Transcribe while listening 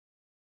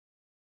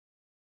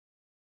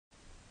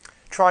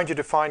trying to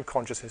define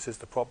consciousness is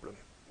the problem.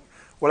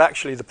 Well,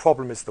 actually, the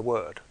problem is the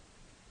word.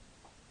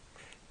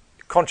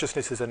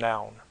 Consciousness is a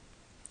noun.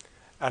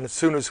 And as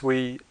soon as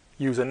we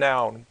use a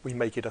noun, we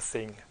make it a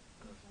thing.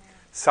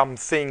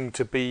 Something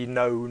to be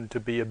known, to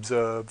be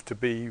observed, to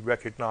be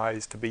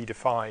recognized, to be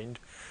defined.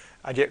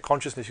 And yet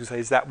consciousness, you say,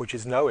 is that which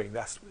is knowing.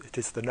 It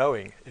is the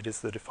knowing. It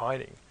is the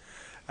defining.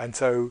 And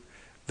so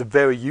the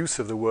very use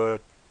of the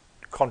word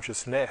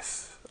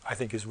consciousness, I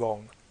think, is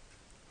wrong.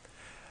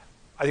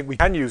 I think we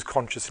can use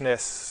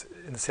consciousness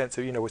in the sense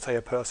of, we say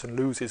a person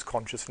loses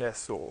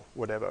consciousness or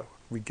whatever,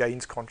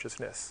 regains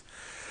consciousness.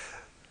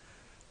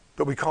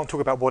 But we can't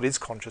talk about what is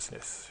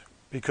consciousness.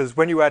 Because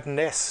when you add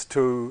ness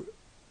to,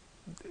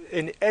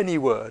 in any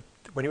word,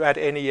 when you add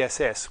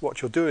ness,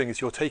 what you're doing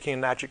is you're taking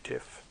an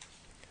adjective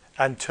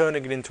and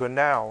turning it into a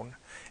noun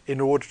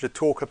in order to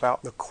talk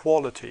about the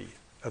quality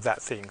of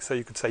that thing. So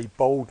you could say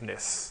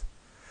boldness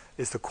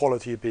is the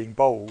quality of being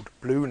bold,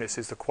 blueness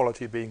is the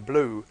quality of being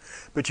blue,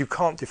 but you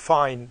can't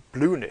define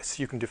blueness.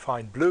 You can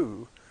define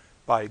blue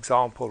by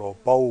example, or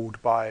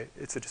bold by,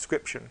 it's a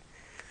description.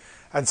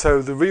 And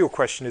so the real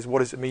question is, what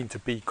does it mean to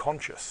be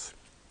conscious?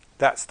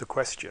 That's the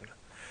question.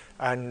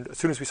 And as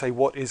soon as we say,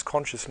 what is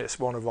consciousness,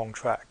 we're on a wrong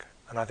track.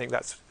 And I think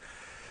that's,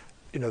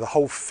 the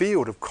whole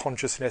field of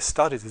consciousness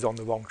studies is on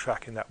the wrong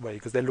track in that way,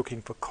 because they're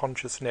looking for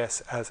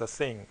consciousness as a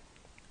thing,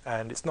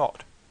 and it's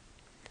not.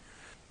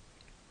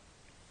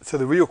 So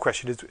the real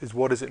question is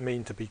what does it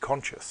mean to be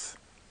conscious,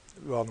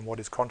 rather than what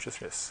is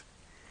consciousness?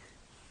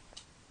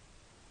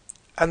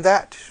 And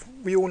that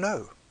we all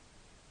know.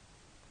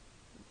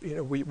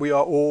 We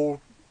are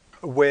all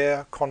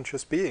aware,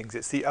 conscious beings.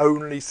 It's the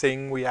only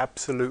thing we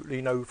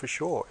absolutely know for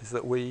sure, is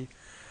that we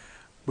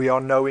are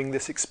knowing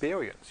this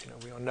experience.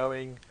 We are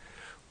knowing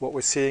what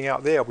we're seeing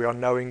out there. We are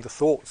knowing the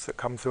thoughts that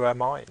come through our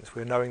minds.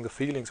 We're knowing the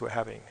feelings we're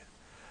having.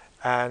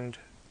 And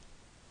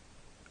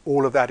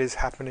all of that is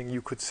happening,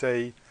 you could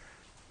say,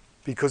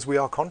 because we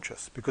are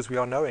conscious, because we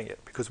are knowing it,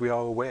 because we are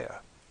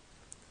aware.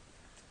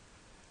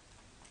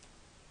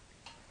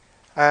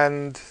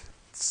 And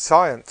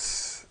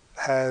science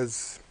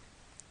has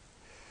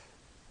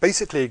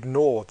basically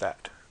ignored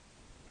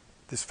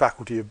this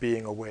faculty of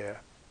being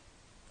aware.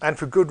 And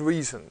for good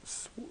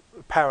reasons,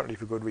 apparently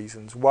for good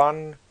reasons.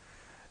 One,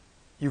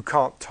 you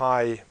can't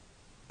tie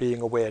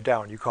being aware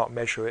down. You can't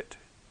measure it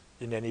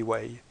in any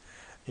way.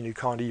 And you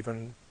can't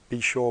even be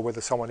sure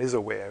whether someone is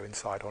aware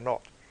inside or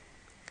not.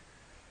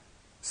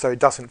 So it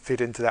doesn't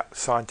fit into that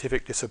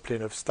scientific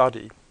discipline of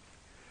study.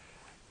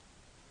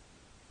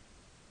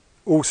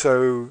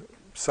 Also,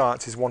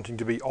 science is wanting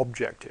to be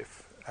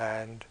objective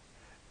and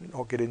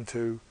not get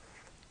into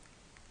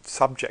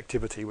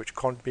subjectivity, which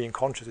being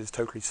conscious is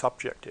totally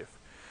subjective.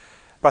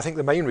 But I think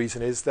the main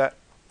reason is that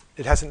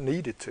it hasn't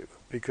needed to,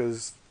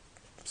 because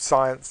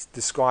science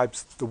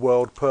describes the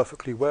world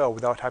perfectly well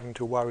without having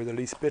to worry the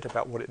least bit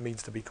about what it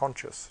means to be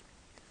conscious.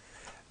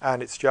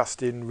 And it's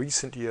just in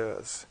recent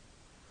years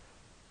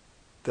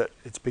that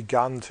it's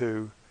begun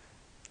to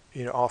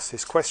ask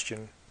this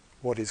question,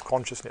 what is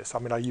consciousness? I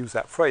mean, I use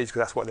that phrase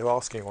because that's what they're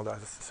asking, although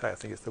as I say, I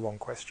think it's the wrong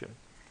question.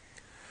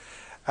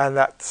 And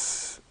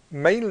that's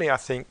mainly, I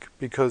think,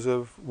 because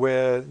of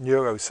where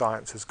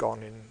neuroscience has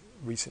gone in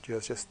recent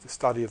years. Just the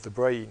study of the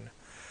brain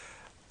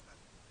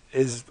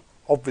is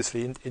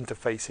obviously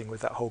interfacing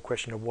with that whole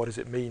question of what does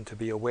it mean to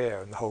be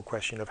aware, and the whole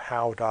question of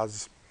how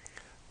does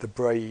the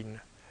brain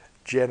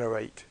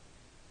generate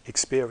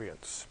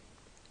experience.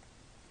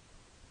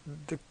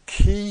 The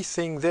key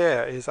thing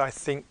there is, I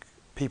think,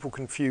 people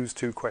confuse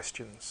two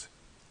questions.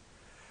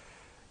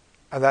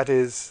 And that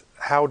is,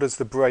 how does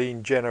the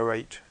brain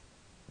generate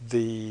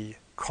the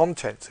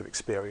contents of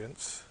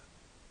experience,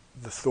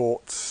 the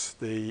thoughts,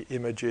 the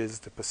images,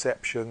 the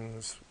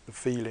perceptions, the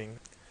feeling?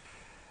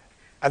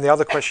 And the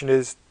other question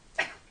is,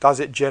 does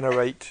it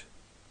generate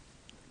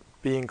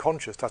being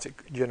conscious? Does it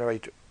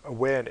generate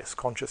awareness,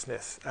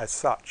 consciousness as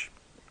such?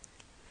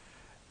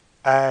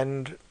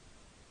 And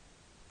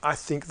I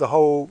think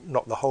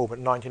not the whole, but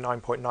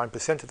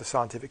 99.9% of the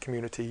scientific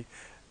community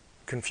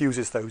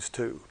confuses those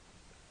two.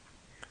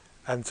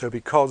 And so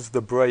because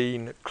the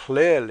brain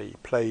clearly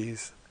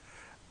plays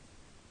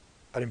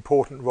an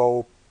important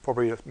role,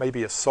 probably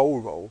maybe a sole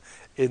role,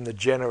 in the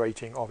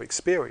generating of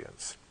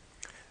experience,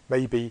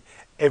 maybe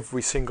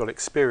every single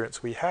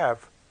experience we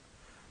have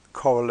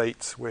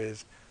correlates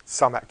with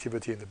some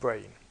activity in the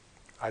brain.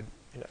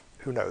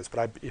 Who knows?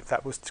 But if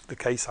that was the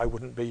case, I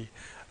wouldn't be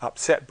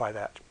upset by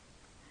that.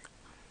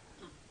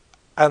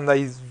 And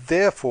they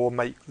therefore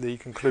make the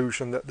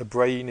conclusion that the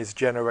brain is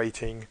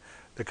generating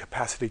the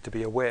capacity to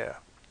be aware.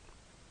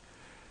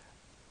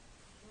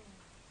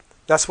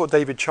 That's what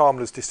David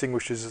Chalmers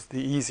distinguishes as the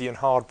easy and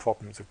hard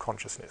problems of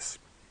consciousness.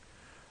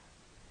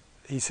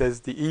 He says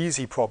the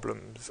easy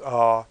problems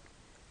are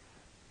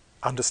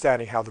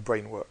understanding how the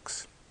brain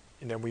works.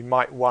 We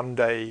might one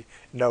day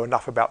know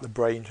enough about the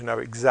brain to know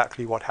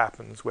exactly what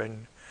happens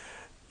when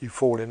you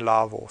fall in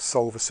love or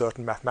solve a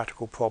certain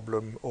mathematical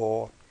problem,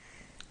 or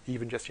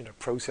even just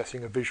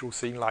processing a visual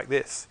scene like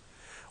this.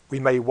 We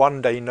may one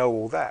day know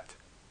all that.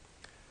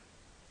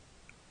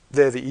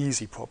 they're the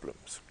easy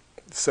problems,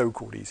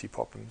 so-called easy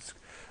problems.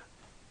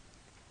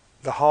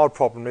 The hard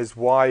problem is,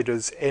 why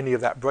does any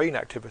of that brain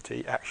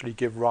activity actually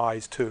give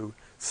rise to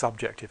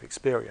subjective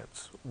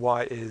experience?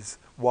 Why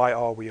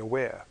are we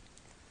aware?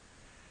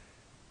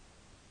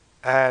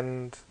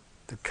 And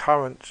the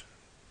current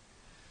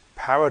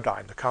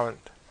paradigm,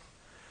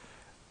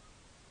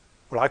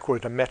 well, I call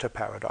it a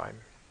meta-paradigm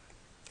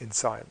in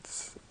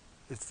science.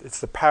 It's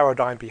the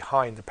paradigm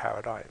behind the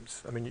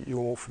paradigms. I mean, you're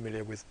all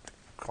familiar with the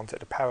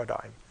concept of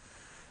paradigm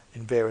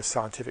in various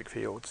scientific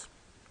fields.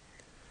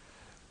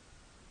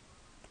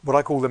 What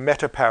I call the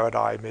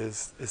meta-paradigm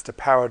is the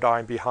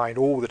paradigm behind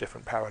all the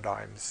different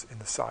paradigms in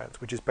the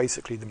science, which is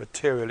basically the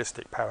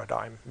materialistic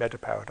paradigm,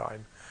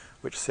 meta-paradigm,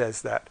 which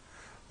says that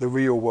the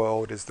real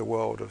world is the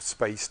world of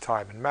space,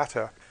 time and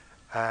matter,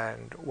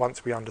 and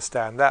once we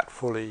understand that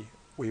fully,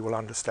 we will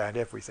understand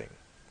everything,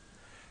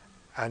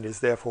 and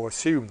is therefore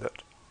assumed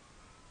that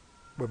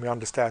when we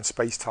understand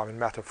space, time and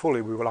matter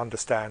fully, we will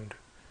understand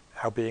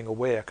how being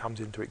aware comes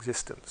into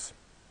existence.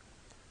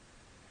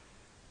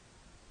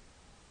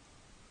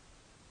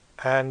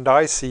 And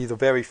I see the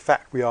very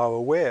fact we are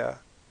aware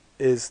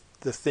is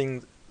the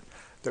thing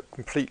that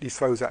completely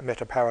throws that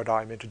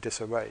meta-paradigm into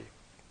disarray.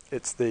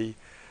 It's the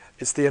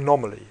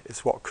anomaly.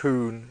 It's what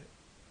Kuhn,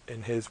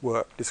 in his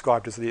work,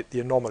 described as the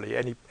anomaly.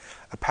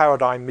 A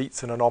paradigm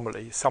meets an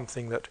anomaly,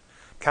 something that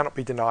cannot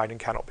be denied and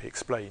cannot be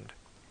explained.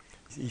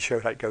 He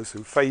showed how it goes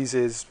through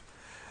phases.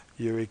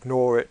 You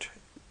ignore it.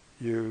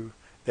 You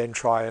then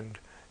try and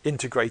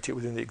integrate it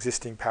within the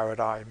existing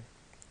paradigm,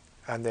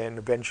 and then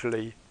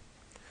eventually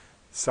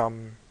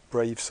some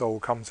brave soul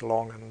comes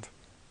along and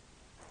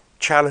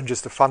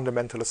challenges the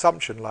fundamental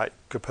assumption, like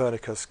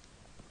Copernicus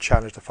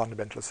challenged the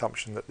fundamental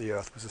assumption that the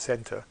Earth was the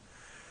center,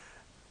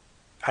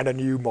 and a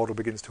new model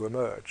begins to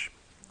emerge.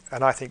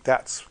 And I think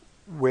that's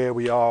where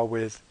we are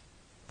with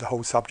the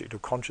whole subject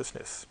of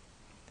consciousness.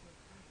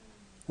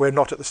 We're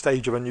not at the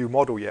stage of a new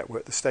model yet. We're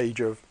at the stage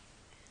of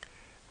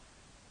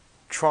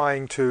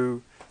trying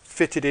to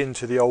fit it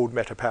into the old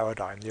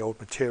meta-paradigm, the old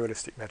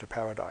materialistic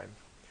meta-paradigm.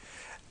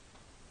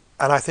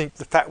 And I think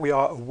the fact we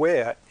are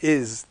aware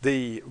is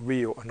the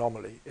real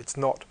anomaly. It's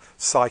not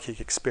psychic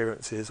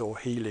experiences or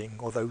healing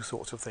or those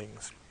sorts of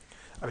things.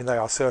 I mean, they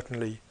are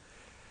certainly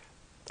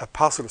a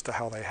puzzle as to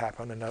how they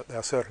happen, and they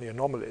are certainly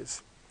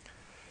anomalies.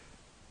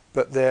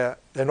 But they're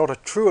not a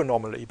true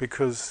anomaly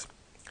because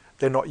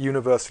they're not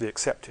universally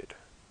accepted.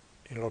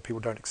 A lot of people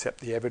don't accept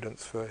the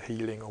evidence for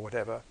healing or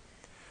whatever,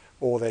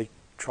 or they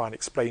try and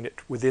explain it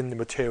within the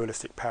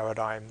materialistic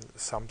paradigm,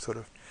 some sort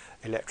of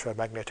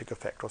electromagnetic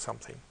effect or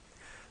something.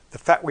 The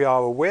fact we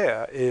are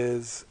aware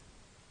is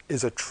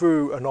a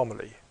true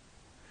anomaly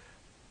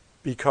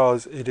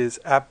because it is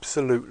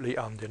absolutely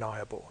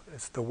undeniable.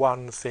 It's the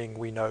one thing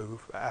we know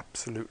for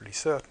absolutely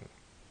certain,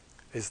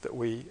 is that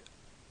we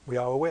are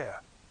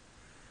aware.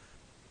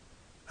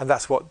 And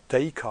that's what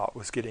Descartes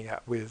was getting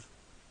at with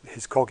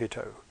his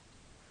cogito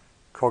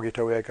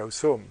ergo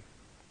sum,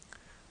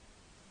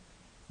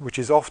 which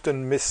is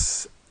often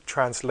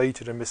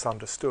mistranslated and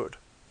misunderstood.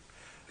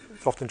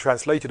 It's often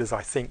translated as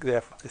I think,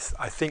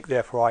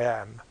 therefore I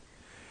am,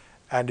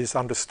 and is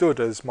understood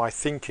as my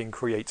thinking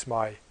creates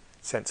my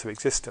sense of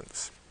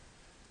existence.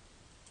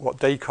 What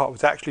Descartes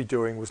was actually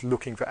doing was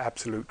looking for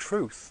absolute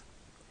truth.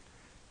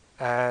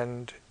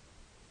 And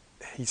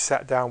he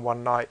sat down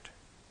one night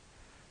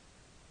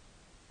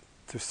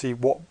to see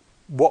what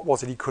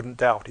was it he couldn't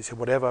doubt. He said,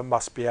 whatever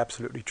must be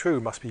absolutely true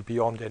must be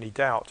beyond any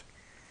doubt.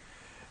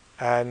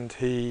 And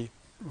he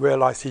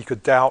realized he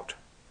could doubt,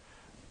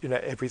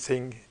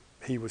 everything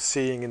he was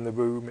seeing in the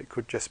room. It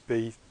could just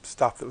be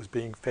stuff that was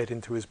being fed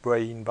into his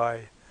brain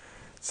by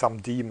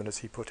some demon, as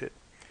he put it.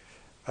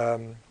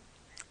 And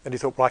he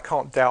thought, well, I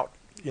can't doubt,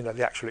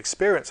 the actual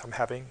experience I'm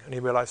having. And he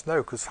realized, no,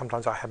 because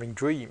sometimes I'm having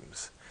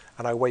dreams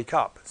and I wake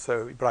up.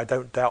 But I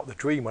don't doubt the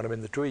dream when I'm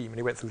in the dream. And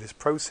he went through this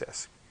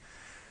process.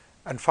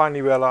 And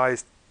finally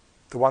realized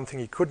the one thing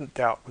he couldn't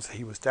doubt was that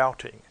he was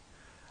doubting,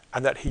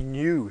 and that he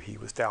knew he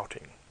was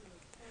doubting.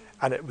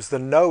 And it was the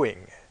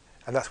knowing,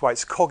 and that's why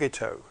it's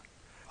cogito.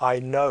 I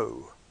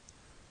know,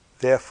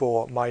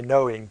 therefore my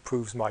knowing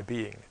proves my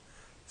being.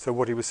 So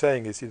what he was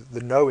saying is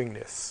the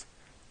knowingness,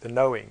 the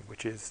knowing,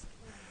 which is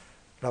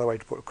another way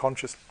to put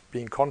it,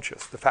 being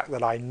conscious. The fact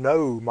that I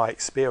know my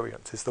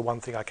experience is the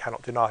one thing I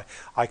cannot deny.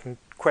 I can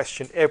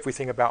question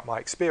everything about my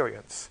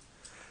experience,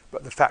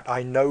 but the fact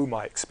I know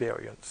my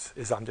experience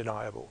is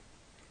undeniable.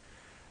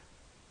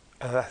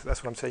 And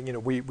that's what I'm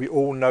saying. We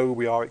all know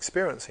we are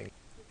experiencing.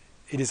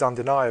 It is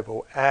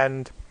undeniable,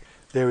 and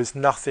there is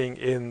nothing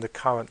in the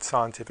current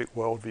scientific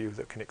worldview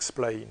that can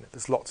explain.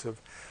 There's lots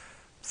of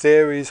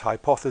theories,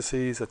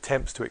 hypotheses,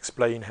 attempts to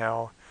explain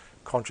how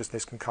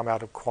consciousness can come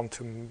out of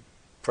quantum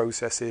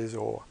processes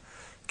or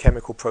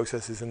chemical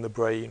processes in the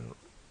brain,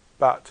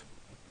 but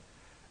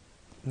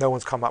no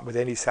one's come up with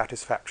any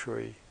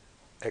satisfactory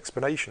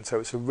explanation. So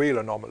it's a real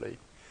anomaly.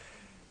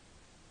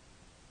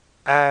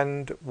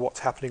 And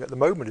what's happening at the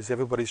moment is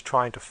everybody's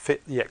trying to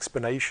fit the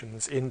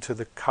explanations into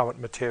the current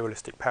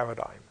materialistic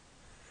paradigm.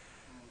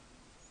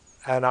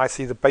 And I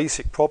see the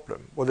basic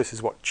problem. Well, this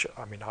is what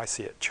I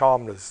see it.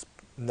 Chalmers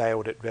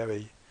nailed it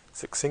very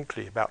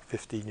succinctly about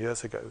 15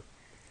 years ago.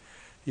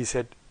 He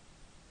said,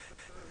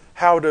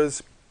 how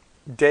does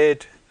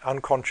dead,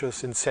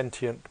 unconscious,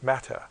 insentient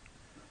matter,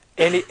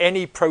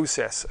 any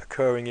process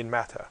occurring in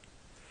matter,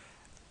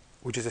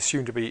 which is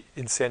assumed to be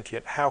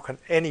insentient, how can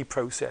any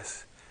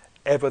process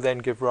ever then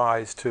give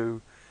rise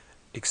to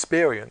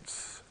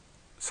experience,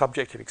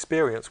 subjective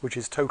experience, which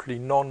is totally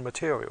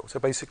non-material? So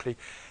basically,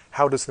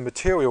 how does the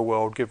material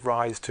world give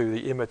rise to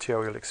the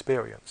immaterial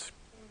experience?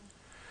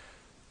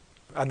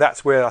 And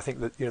that's where I think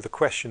that the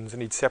questions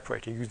need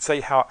separating. You could say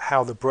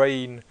how the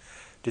brain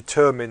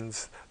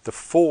determines the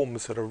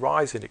forms that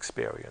arise in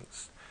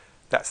experience.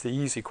 That's the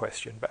easy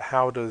question. But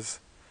how does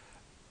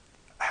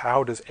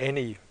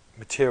any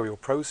material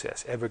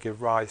process ever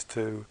give rise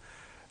to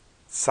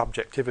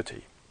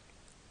subjectivity,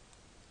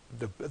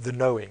 the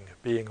knowing,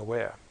 being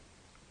aware?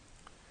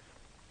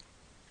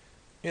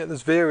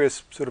 There's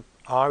various sort of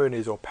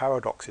ironies or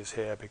paradoxes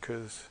here,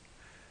 because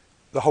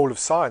the whole of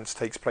science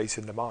takes place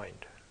in the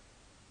mind.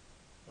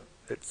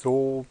 It's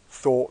all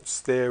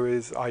thoughts,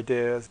 theories,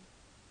 ideas.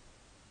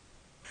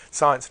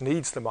 Science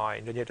needs the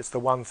mind, and yet it's the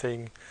one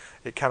thing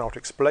it cannot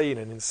explain,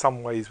 and in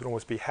some ways would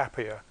almost be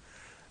happier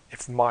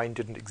if the mind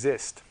didn't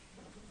exist.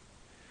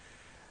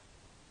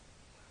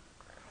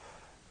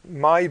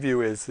 My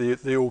view is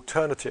the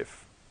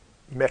alternative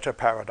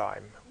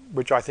meta-paradigm,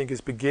 which I think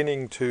is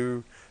beginning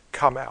to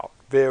come out,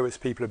 various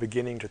people are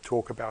beginning to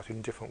talk about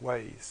in different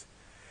ways,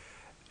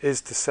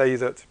 is to say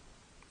that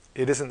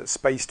it isn't that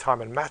space,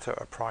 time and matter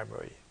are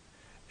primary.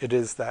 It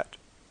is that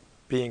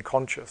being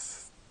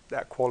conscious,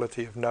 that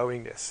quality of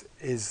knowingness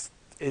is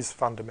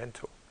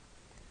fundamental.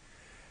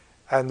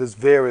 And there's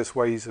various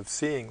ways of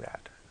seeing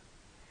that.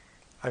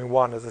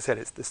 One, as I said,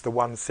 it's the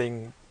one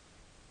thing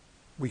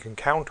we can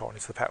count on,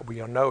 is the fact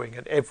we are knowing,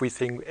 and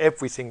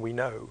everything we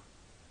know,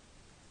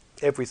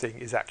 everything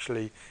is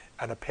actually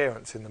an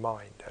appearance in the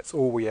mind. That's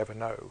all we ever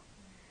know,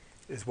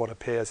 is what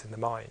appears in the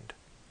mind.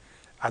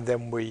 And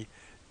then we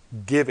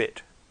give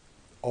it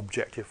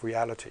objective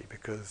reality,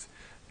 because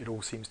it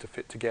all seems to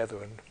fit together,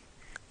 and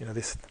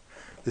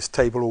this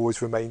table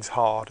always remains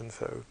hard, and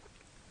so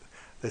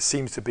there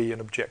seems to be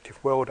an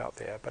objective world out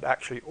there, but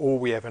actually all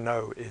we ever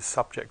know is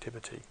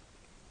subjectivity.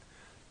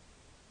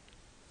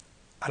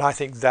 And I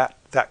think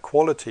that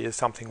quality is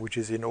something which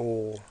is in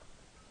all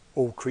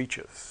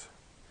creatures.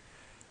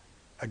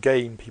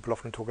 Again, people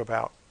often talk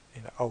about,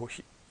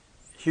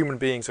 human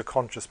beings are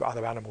conscious but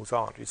other animals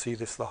aren't. You see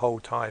this the whole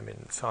time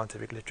in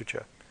scientific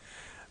literature.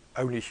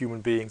 Only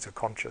human beings are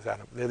conscious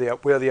animals.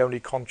 We're the only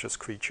conscious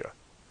creature.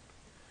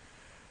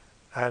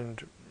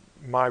 And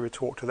my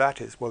retort to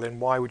that is, well then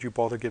why would you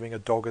bother giving a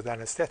dog an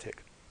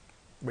anesthetic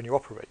when you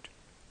operate?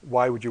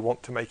 Why would you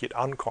want to make it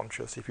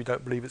unconscious if you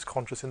don't believe it's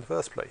conscious in the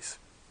first place?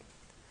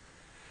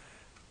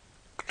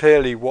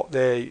 Clearly what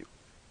they're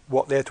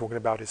talking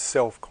about is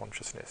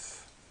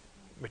self-consciousness,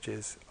 which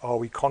is, are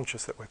we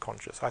conscious that we're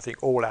conscious? I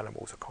think all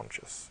animals are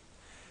conscious.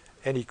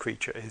 Any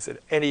creature is,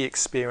 any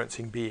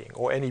experiencing being,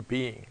 or any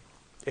being,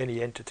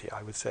 any entity,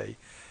 I would say,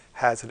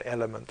 has an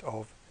element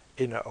of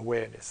inner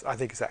awareness. I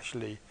think it's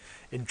actually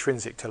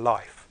intrinsic to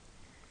life.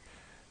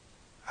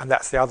 And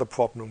that's the other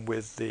problem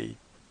with the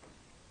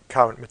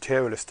current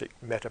materialistic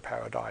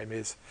meta-paradigm,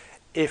 is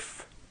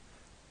if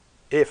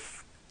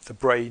the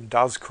brain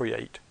does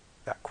create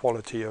that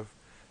quality of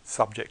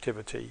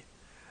subjectivity,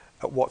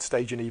 at what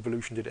stage in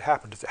evolution did it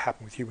happen? Does it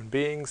happen with human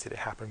beings? Did it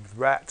happen with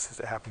rats? Does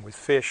it happen with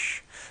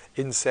fish,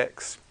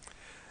 insects?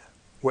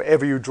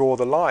 Wherever you draw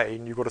the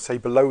line, you've got to say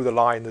below the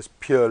line there's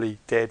purely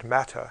dead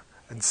matter,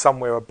 and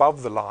somewhere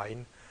above the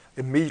line,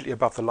 immediately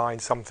above the line,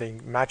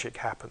 something magic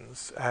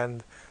happens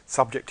and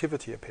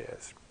subjectivity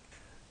appears.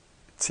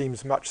 It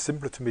seems much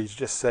simpler to me to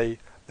just say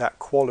that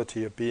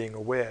quality of being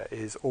aware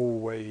is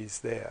always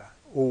there,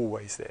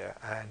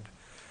 and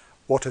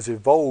what has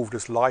evolved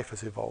as life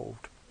has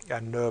evolved,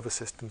 and nervous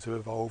systems have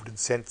evolved and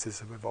senses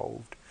have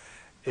evolved,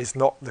 is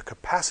not the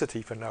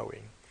capacity for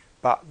knowing,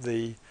 but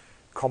the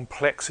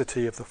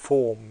complexity of the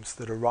forms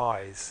that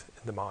arise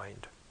in the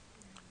mind.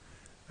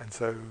 And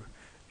so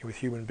with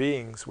human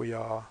beings we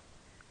are,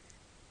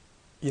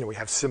 we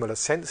have similar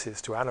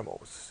senses to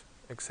animals,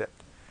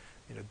 except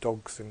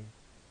dogs and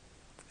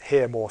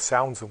hear more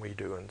sounds than we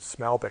do and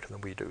smell better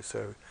than we do,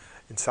 so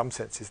in some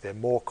senses they're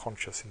more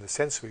conscious in the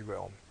sensory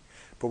realm.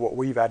 But what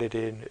we've added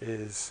in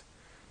is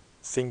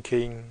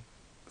thinking,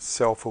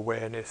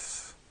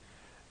 self-awareness,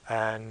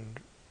 and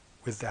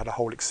with that a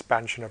whole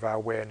expansion of our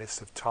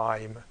awareness of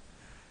time,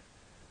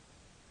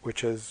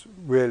 which has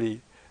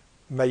really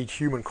made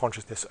human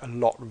consciousness a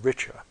lot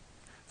richer.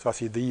 So I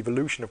see the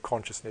evolution of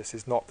consciousness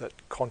is not that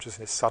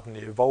consciousness suddenly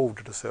evolved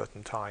at a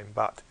certain time,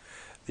 but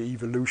the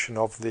evolution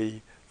of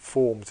the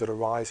forms that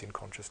arise in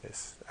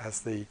consciousness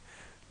as the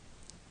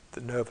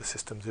nervous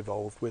systems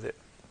evolved with it.